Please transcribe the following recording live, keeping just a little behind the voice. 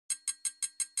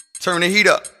Turn the heat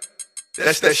up.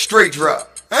 That's that straight drop.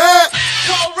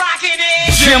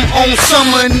 Gym on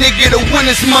summer, nigga, the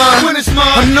winner's mine.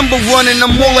 I'm number one and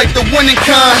I'm more like the winning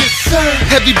kind.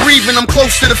 Heavy breathing, I'm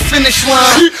close to the finish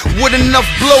line. With enough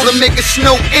blow to make it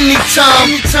snow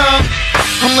anytime.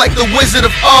 I'm like the Wizard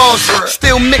of Oz.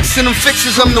 Still mixing them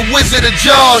fixes, I'm the Wizard of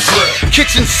Jaws.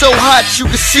 Kitchen so hot you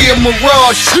can see a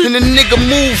mirage. And the nigga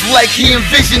move like he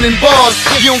envisioning bars.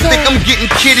 You don't think I'm getting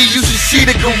kitty, you should see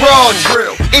the garage.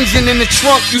 Engine in the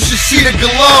trunk, you should see the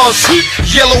galage.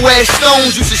 Yellow ass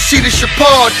stones, you should see the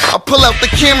chapard. I pull out the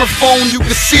camera phone, you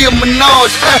can see a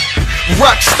menage.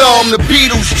 Rockstar, I'm the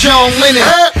Beatles, John Lennon.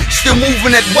 Still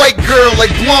moving that white girl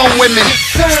like blonde women.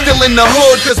 Still in the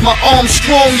hood cause my arm's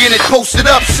strong in it. Posted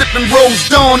up, sipping Rose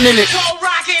Dawn in it.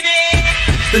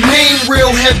 The name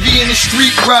real heavy in the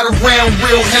street, ride around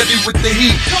real heavy with the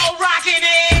heat.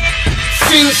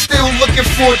 Fiends still looking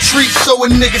for a treat, so a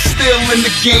nigga still in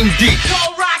the game deep.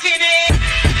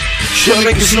 Young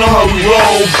niggas know how we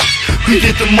roll. We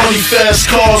get the money, fast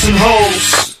cars and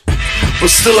hoes. But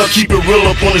still I keep it real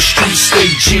up on the street. Stay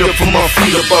G'd up from my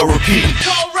feet up, I repeat.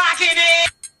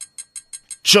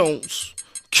 Jones,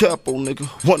 Capo, nigga,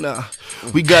 1 eye.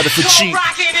 We got it for cheap.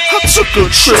 I took a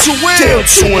trip down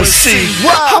to NC.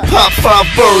 I popped 5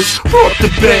 birds, brought the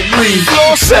Bentley.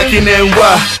 Back in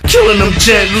NY, killing them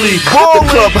gently. At the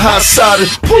club high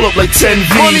sided, pull up like 10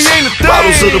 V's.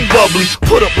 Bottles of the bubbly,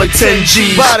 put up like 10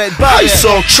 G's. Ice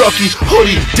all trucky,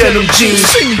 hoodie, denim jeans.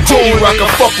 Only rock I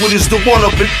fuck with is the one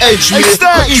up in Edgemere.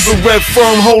 Even red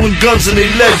firm holding guns in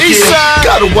their leg gear.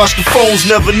 Gotta watch the phones,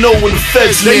 never know when the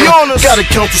feds near. Gotta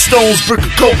count the stones, brick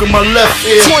of coke in my left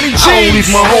ear. I don't leave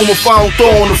my home if I don't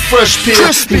throw on a fresh pair.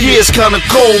 The year's kinda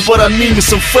cold, but I need me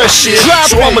some fresh air.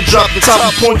 So I'ma drop the top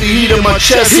and point the heat in my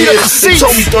chest here. They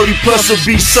told me 30 plus will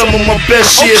be some of my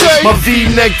best years. My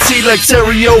V-neck tee like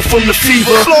Terrio from the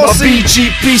Fever. My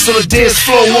BG piece on the dance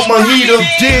floor with my heater.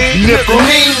 The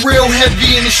name real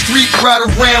heavy in the street, ride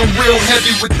around real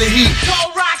heavy with the heat.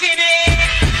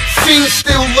 Fiends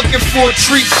still looking for a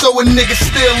treat, so a nigga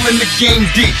still in the game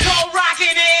deep.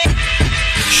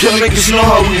 Young niggas know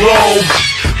how we roll.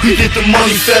 We get the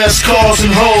money, fast cars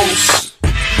and hoes.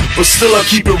 But still I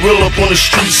keep it real up on the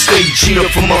street. Stay G'd up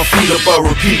from my feet up, I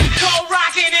repeat.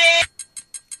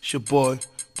 It's your boy,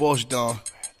 Boss Don,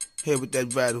 here with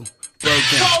that rattle.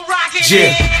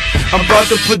 Yeah, I'm about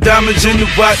to put diamonds in the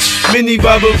watch. Many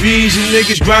robberies and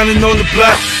niggas grinding on the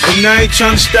block. And I ain't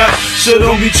trying to stop, so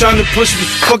don't be trying to push me.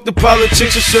 Fuck the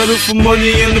politics, I settle for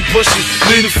money and the pussy.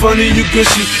 Need a funny, you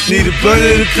gushy. Need a blunt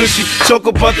and a cushy. Talk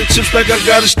about the chips like I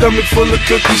got a stomach full of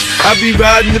cookies. I be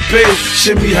riding the pave,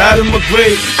 send me high to my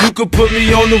grave. You could put me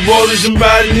on the waters and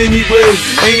riding anyway.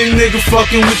 Ain't a nigga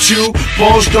fucking with you.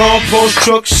 Balls down, post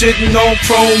truck, sitting on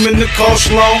chrome in the car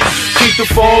long. Keep the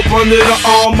fall under the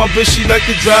arm. My bitch, she like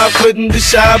to drive, couldn't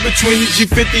decide between the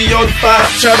G50 or the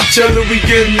 5. Try to tell her we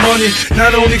getting money,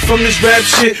 not only from this rap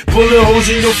shit. Bullet holes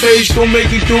in your face, don't make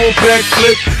me do a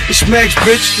backflip. It's Max,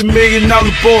 bitch, the $1 million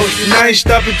boy. And I ain't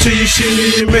stopping till you see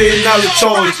me in $1 million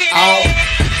toys.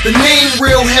 The name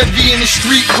real heavy in the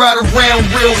street, ride around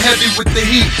real heavy with the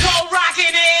heat.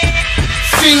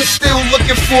 Fiends still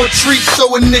looking for a treat, so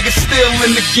a nigga still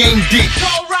in the game deep.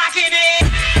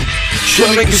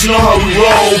 Young niggas know how we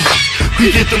roll.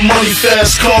 We get the money,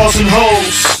 fast cars and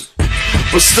hoes.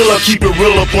 But still I keep it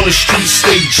real up on the street.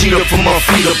 Stay G'd up from my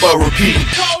feet up, I repeat.